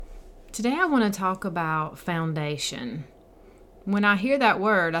Today I want to talk about foundation. When I hear that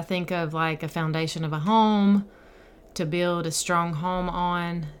word, I think of like a foundation of a home, to build a strong home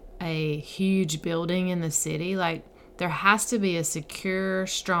on, a huge building in the city. Like there has to be a secure,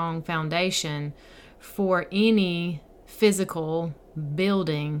 strong foundation for any physical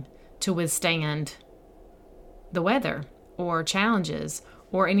building to withstand the weather or challenges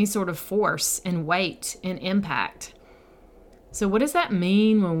or any sort of force and weight and impact. So what does that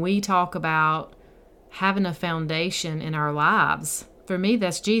mean when we talk about having a foundation in our lives? For me,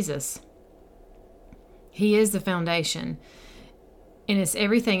 that's Jesus. He is the foundation. And it's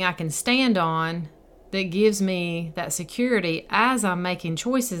everything I can stand on that gives me that security as I'm making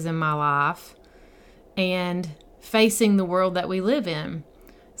choices in my life and facing the world that we live in.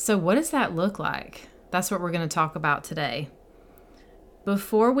 So what does that look like? That's what we're going to talk about today.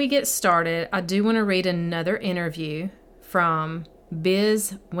 Before we get started, I do want to read another interview from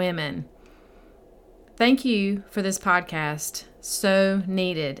Biz Women. Thank you for this podcast. So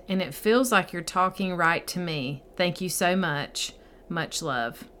needed. And it feels like you're talking right to me. Thank you so much. Much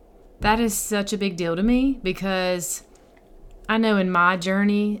love. That is such a big deal to me because I know in my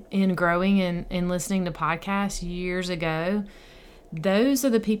journey in growing and listening to podcasts years ago, those are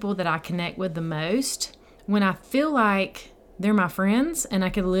the people that I connect with the most when I feel like they're my friends and I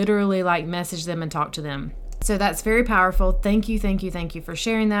could literally like message them and talk to them. So that's very powerful. Thank you for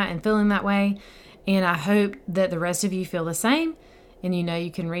sharing that and feeling that way. And I hope that the rest of you feel the same. And you know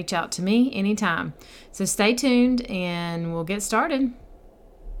you can reach out to me anytime. So stay tuned and we'll get started.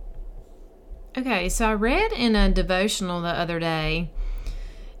 Okay, so I read in a devotional the other day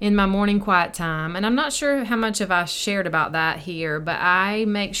in my morning quiet time. And I'm not sure how much have I shared about that here, but I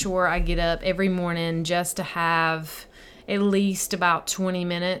make sure I get up every morning just to have at least about 20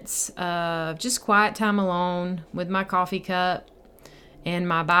 minutes of just quiet time alone with my coffee cup and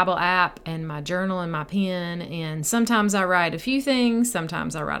my Bible app and my journal and my pen. And sometimes I write a few things.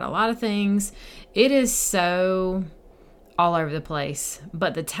 Sometimes I write a lot of things. It is so all over the place,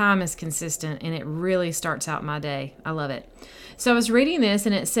 but the time is consistent and it really starts out my day. I love it. So I was reading this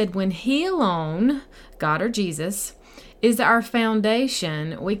and it said, when He alone, God or Jesus, is our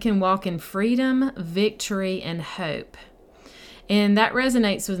foundation, we can walk in freedom, victory, and hope. And that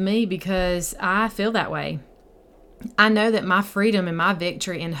resonates with me because I feel that way. I know that my freedom and my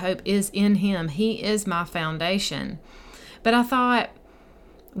victory and hope is in Him. He is my foundation. But I thought,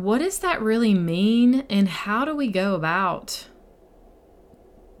 what does that really mean? And how do we go about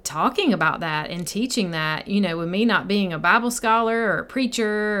talking about that and teaching that? You know, with me not being a Bible scholar or a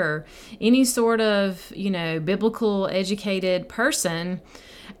preacher or any sort of, biblical educated person,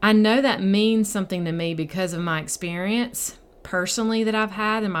 I know that means something to me because of my experience personally that I've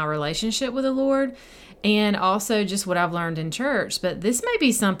had in my relationship with the Lord, and also just what I've learned in church. But this may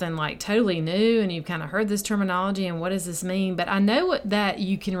be something like totally new and you've kind of heard this terminology and what does this mean? But I know that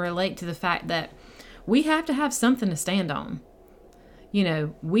you can relate to the fact that we have to have something to stand on.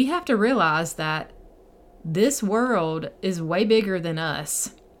 We have to realize that this world is way bigger than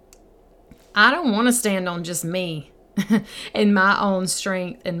us. I don't want to stand on just me and my own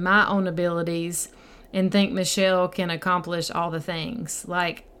strength and my own abilities and think Michelle can accomplish all the things.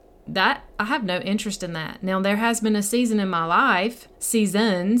 Like that, I have no interest in that. Now, there has been a season in my life,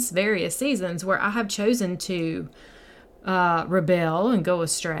 various seasons, where I have chosen to rebel and go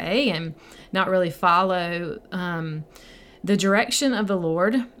astray and not really follow the direction of the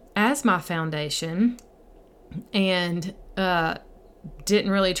Lord as my foundation, and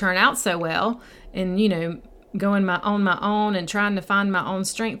didn't really turn out so well. And, going on my own and trying to find my own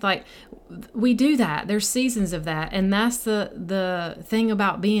strength. Like, we do that. There's seasons of that. And that's the thing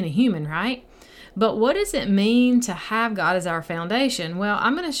about being a human, right? But what does it mean to have God as our foundation? Well,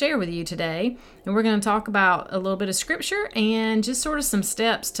 I'm going to share with you today, and we're going to talk about a little bit of scripture and just sort of some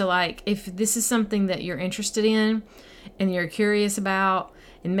steps to, like, if this is something that you're interested in and you're curious about,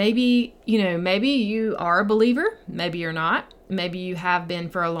 and maybe you are a believer, maybe you're not. Maybe you have been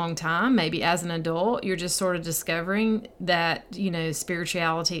for a long time. Maybe as an adult, you're just sort of discovering that,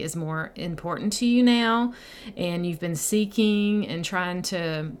 spirituality is more important to you now, and you've been seeking and trying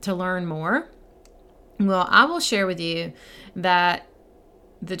to learn more. Well, I will share with you that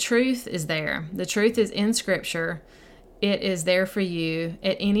the truth is there. The truth is in Scripture. It is there for you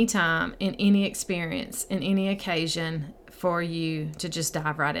at any time, in any experience, in any occasion for you to just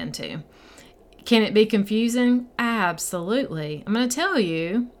dive right into. Can it be confusing? Absolutely. I'm going to tell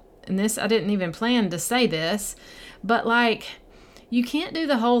you, and this, I didn't even plan to say this, but you can't do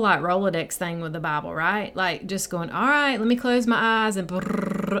the whole Rolodex thing with the Bible, right? Like just going, all right, let me close my eyes and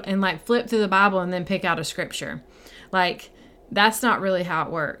flip through the Bible and then pick out a scripture. Like That's not really how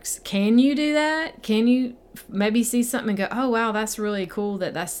it works. Can you do that? Can you maybe see something and go, oh, wow, that's really cool,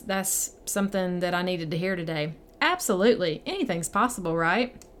 that's something that I needed to hear today? Absolutely. Anything's possible,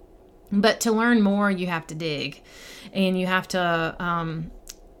 right? But to learn more, you have to dig, and you have to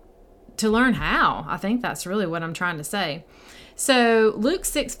learn how. I think that's really what I'm trying to say. So Luke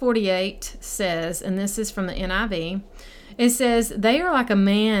 6:48 says, and this is from the NIV, it says, they are like a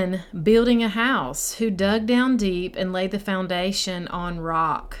man building a house who dug down deep and laid the foundation on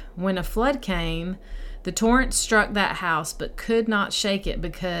rock. When a flood came, the torrent struck that house but could not shake it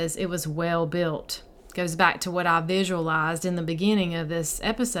because it was well built. Goes back to what I visualized in the beginning of this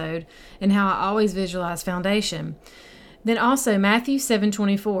episode and how I always visualize foundation. Then also Matthew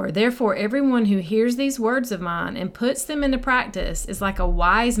 7:24, therefore everyone who hears these words of mine and puts them into practice is like a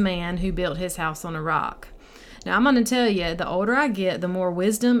wise man who built his house on a rock. Now I'm going to tell you, the older I get, the more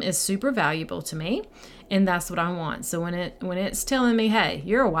wisdom is super valuable to me, and that's what I want. So when it's telling me, hey,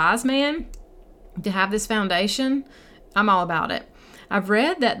 you're a wise man to have this foundation, I'm all about it. I've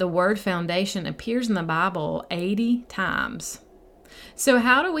read that the word foundation appears in the Bible 80 times. So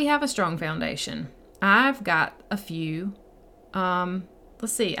how do we have a strong foundation? I've got a few.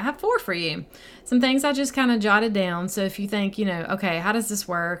 Let's see. I have 4 for you. Some things I just kind of jotted down. So if you think, okay, how does this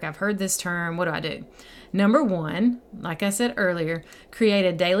work? I've heard this term. What do I do? Number 1, like I said earlier, create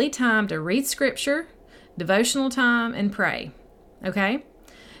a daily time to read scripture, devotional time, and pray. Okay?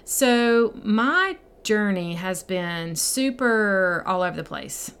 So my journey has been super all over the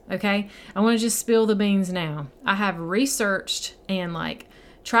place. Okay? I want to just spill the beans now. I have researched and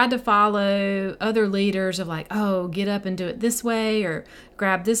tried to follow other leaders of get up and do it this way, or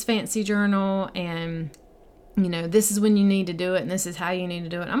grab this fancy journal and, this is when you need to do it and this is how you need to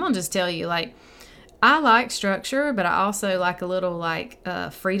do it. I'm going to just tell you, I like structure, but I also like a little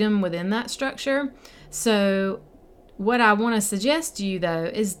freedom within that structure. So what I want to suggest to you, though,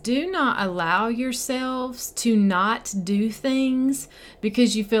 is do not allow yourselves to not do things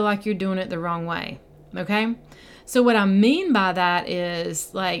because you feel like you're doing it the wrong way. Okay? So what I mean by that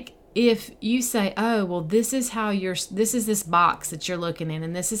is if you say, oh, well, this is this box that you're looking in,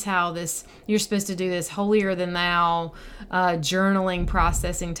 and this is how you're supposed to do this holier than thou journaling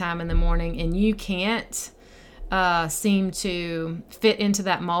processing time in the morning, and you can't seem to fit into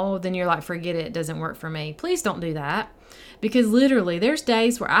that mold, then you're like, forget it doesn't work for me. Please don't do that. Because literally there's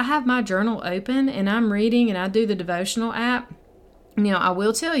days where I have my journal open and I'm reading and I do the devotional app. I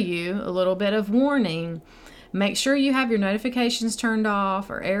will tell you a little bit of warning. Make sure you have your notifications turned off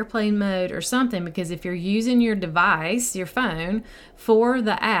or airplane mode or something, because if you're using your device, your phone, for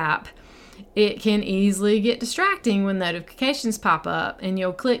the app, it can easily get distracting when notifications pop up and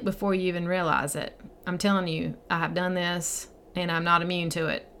you'll click before you even realize it. I'm telling you, I have done this and I'm not immune to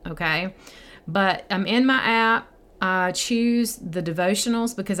it, okay? But I'm in my app. I choose the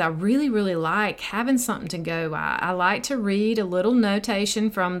devotionals because I really, really like having something to go by. I like to read a little notation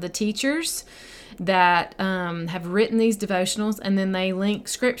from the teachers that have written these devotionals, and then they link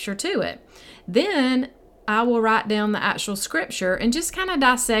scripture to it. Then I will write down the actual scripture and just kind of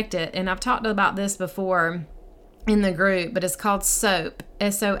dissect it. And I've talked about this before in the group, but it's called SOAP,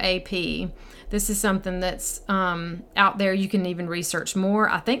 SOAP. This is something that's out there. You can even research more.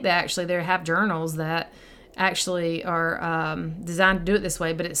 I think they have journals that actually are designed to do it this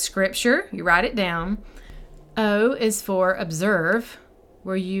way, but it's scripture. You write it down. O is for observe,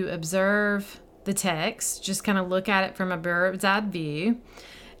 where you observe the text, just kind of look at it from a bird's eye view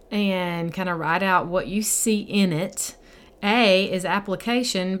and kind of write out what you see in it. A is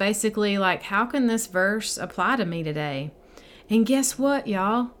application, basically how can this verse apply to me today? And guess what,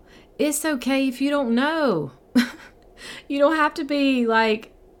 y'all? It's okay if you don't know. You don't have to be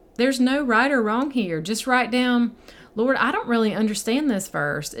there's no right or wrong here. Just write down, Lord, I don't really understand this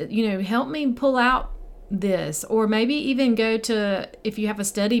verse. Help me pull out this. Or maybe even go to, if you have a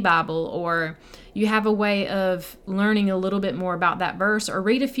study Bible or you have a way of learning a little bit more about that verse, or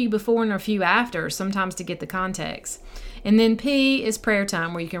read a few before and a few after, sometimes to get the context. And then P is prayer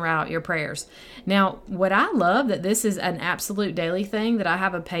time, where you can write out your prayers. Now, what I love, that this is an absolute daily thing, that I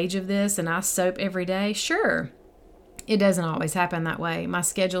have a page of this and I soap every day. Sure, it doesn't always happen that way. My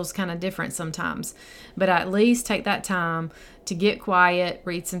schedule's kind of different sometimes, but I at least take that time to get quiet,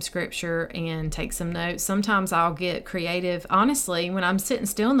 read some scripture, and take some notes. Sometimes I'll get creative. Honestly, when I'm sitting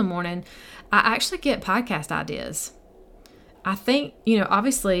still in the morning, I actually get podcast ideas. I think,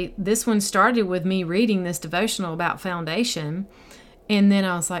 obviously this one started with me reading this devotional about foundation. And then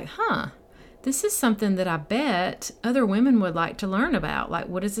I was like, this is something that I bet other women would like to learn about.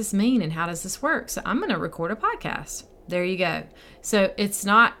 What does this mean and how does this work? So I'm going to record a podcast. There you go. So it's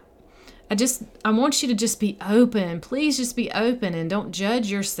not I want you to just be open. Please just be open and don't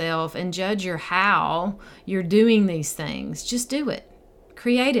judge yourself and judge your how you're doing these things. Just do it.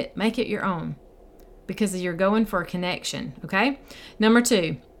 Create it. Make it your own, because you're going for a connection, okay? Number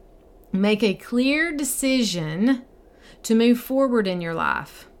 2, make a clear decision to move forward in your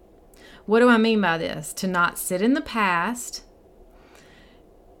life. What do I mean by this? To not sit in the past.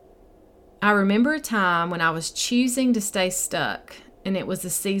 I remember a time when I was choosing to stay stuck, and it was the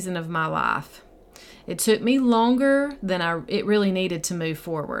season of my life. It took me longer than it really needed to move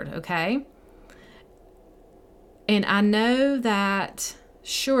forward, okay? And I know that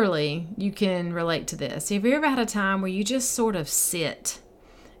surely you can relate to this. Have you ever had a time where you just sort of sit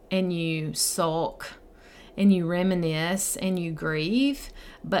and you sulk and you reminisce and you grieve,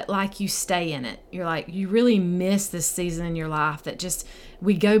 but like you stay in it? You're like, you really miss this season in your life that just,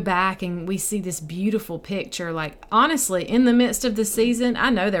 we go back and we see this beautiful picture. Like, honestly, in the midst of the season, I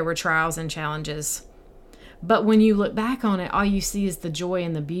know there were trials and challenges, but when you look back on it, all you see is the joy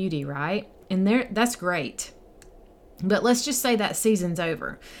and the beauty, right? And that's great. But let's just say that season's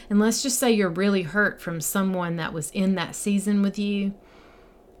over. And let's just say you're really hurt from someone that was in that season with you.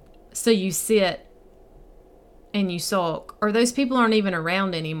 So you sit and you sulk, or those people aren't even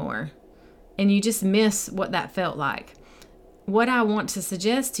around anymore, and you just miss what that felt like. What I want to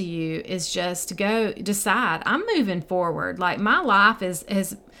suggest to you is just go decide, I'm moving forward. Like, my life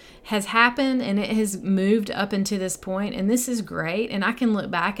has happened and it has moved up into this point, and this is great. And I can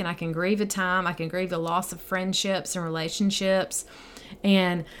look back and I can grieve a time. I can grieve the loss of friendships and relationships,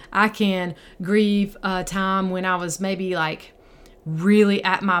 and I can grieve a time when I was maybe like really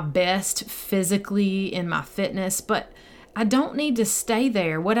at my best physically in my fitness, but I don't need to stay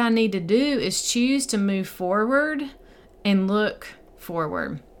there. What I need to do is choose to move forward and look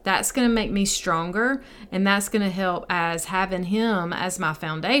forward. That's going to make me stronger, and that's going to help as having Him as my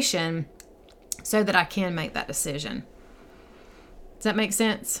foundation so that I can make that decision. Does that make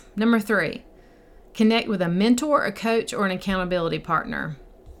sense? Number 3, connect with a mentor, a coach, or an accountability partner.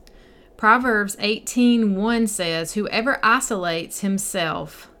 Proverbs 18:1 says, whoever isolates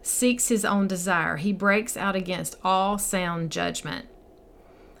himself seeks his own desire. He breaks out against all sound judgment.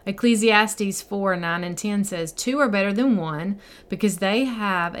 Ecclesiastes 4:9 and 10 says, 2 are better than 1 because they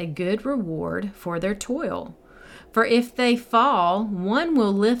have a good reward for their toil. For if they fall, one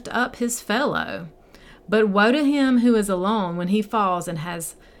will lift up his fellow. But woe to him who is alone when he falls and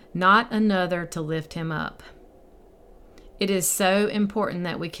has not another to lift him up. It is so important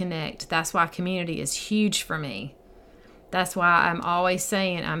that we connect. That's why community is huge for me. That's why I'm always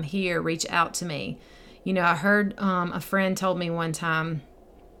saying, I'm here, reach out to me. You know, I heard a friend told me one time,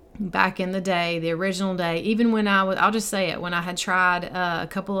 back in the day, the original day, even when I'll just say it, when I had tried a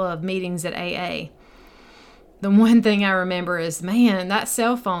couple of meetings at AA, the one thing I remember is, man, that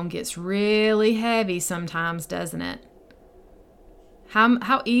cell phone gets really heavy sometimes, doesn't it?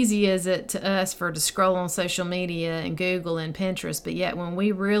 How easy is it to us to scroll on social media and Google and Pinterest, but yet when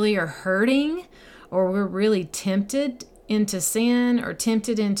we really are hurting, or we're really tempted into sin, or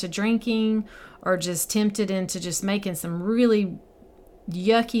tempted into drinking, or just tempted into just making some really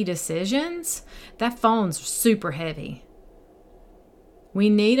yucky decisions, that phone's super heavy. We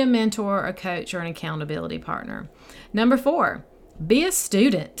need a mentor, a coach, or an accountability partner. Number 4, be a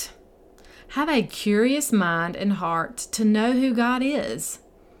student. Have a curious mind and heart to know who God is.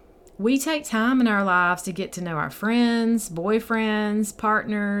 We take time in our lives to get to know our friends, boyfriends,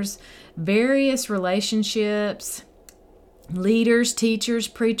 partners, various relationships, leaders, teachers,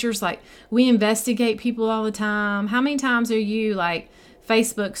 preachers. Like, we investigate people all the time. How many times are you like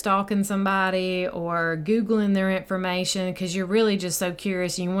Facebook stalking somebody or Googling their information because you're really just so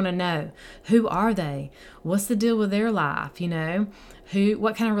curious and you want to know, who are they? What's the deal with their life? You know,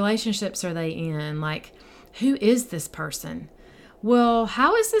 what kind of relationships are they in? Like, who is this person? Well,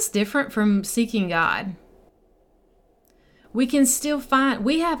 how is this different from seeking God? We can still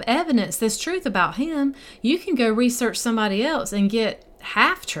we have evidence that's truth about Him. You can go research somebody else and get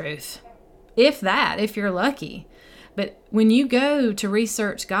half truth, if you're lucky. But when you go to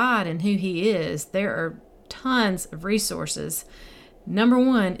research God and who He is, there are tons of resources. Number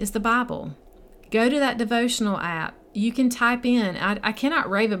 1 is the Bible. Go to that devotional app. You can type in, I cannot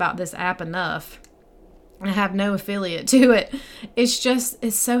rave about this app enough. I have no affiliate to it.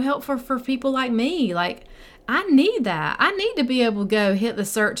 It's so helpful for people like me. Like, I need that. I need to be able to go hit the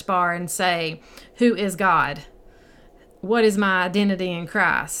search bar and say, who is God? What is my identity in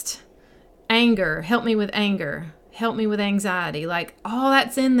Christ? Anger, help me with anger. Help me with anxiety. Like, all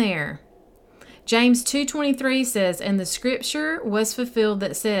that's in there. James 2:23 says, and the scripture was fulfilled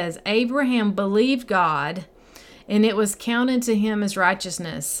that says, Abraham believed God, and it was counted to him as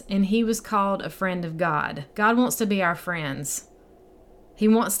righteousness, and he was called a friend of God. God wants to be our friends. He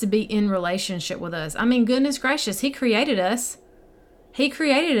wants to be in relationship with us. I mean, goodness gracious, he created us. He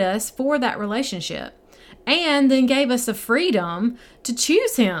created us for that relationship and then gave us the freedom to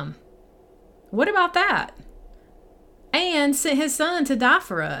choose him. What about that? And sent his son to die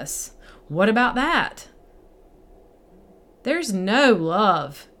for us. What about that? There's no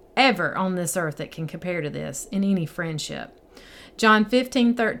love ever on this earth that can compare to this in any friendship. John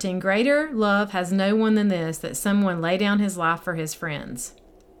 15:13, greater love has no one than this, that someone lay down his life for his friends.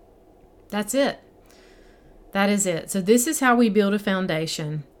 That's it. That is it. So this is how we build a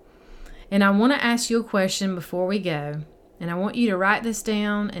foundation. And I want to ask you a question before we go. And I want you to write this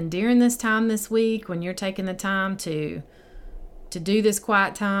down. And during this time this week, when you're taking the time to do this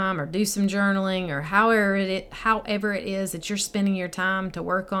quiet time or do some journaling or however it is that you're spending your time to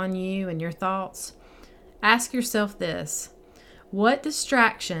work on you and your thoughts, ask yourself this. What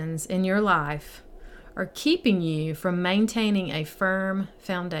distractions in your life are keeping you from maintaining a firm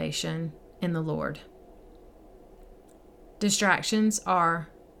foundation in the Lord? Distractions are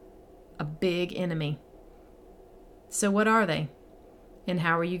a big enemy. So what are they? And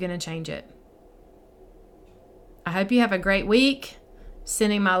how are you going to change it? I hope you have a great week.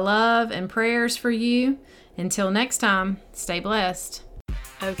 Sending my love and prayers for you. Until next time, stay blessed.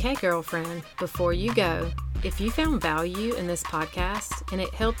 Okay, girlfriend, before you go, if you found value in this podcast and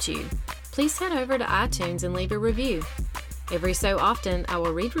it helped you, please head over to iTunes and leave a review. Every so often, I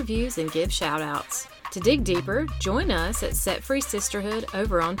will read reviews and give shout-outs. To dig deeper, join us at Set Free Sisterhood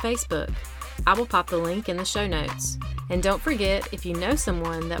over on Facebook. I will pop the link in the show notes. And don't forget, if you know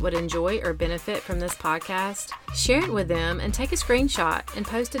someone that would enjoy or benefit from this podcast, share it with them and take a screenshot and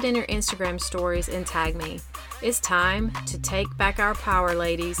post it in your Instagram stories and tag me. It's time to take back our power,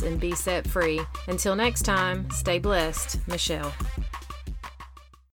 ladies, and be set free. Until next time, stay blessed. Michelle.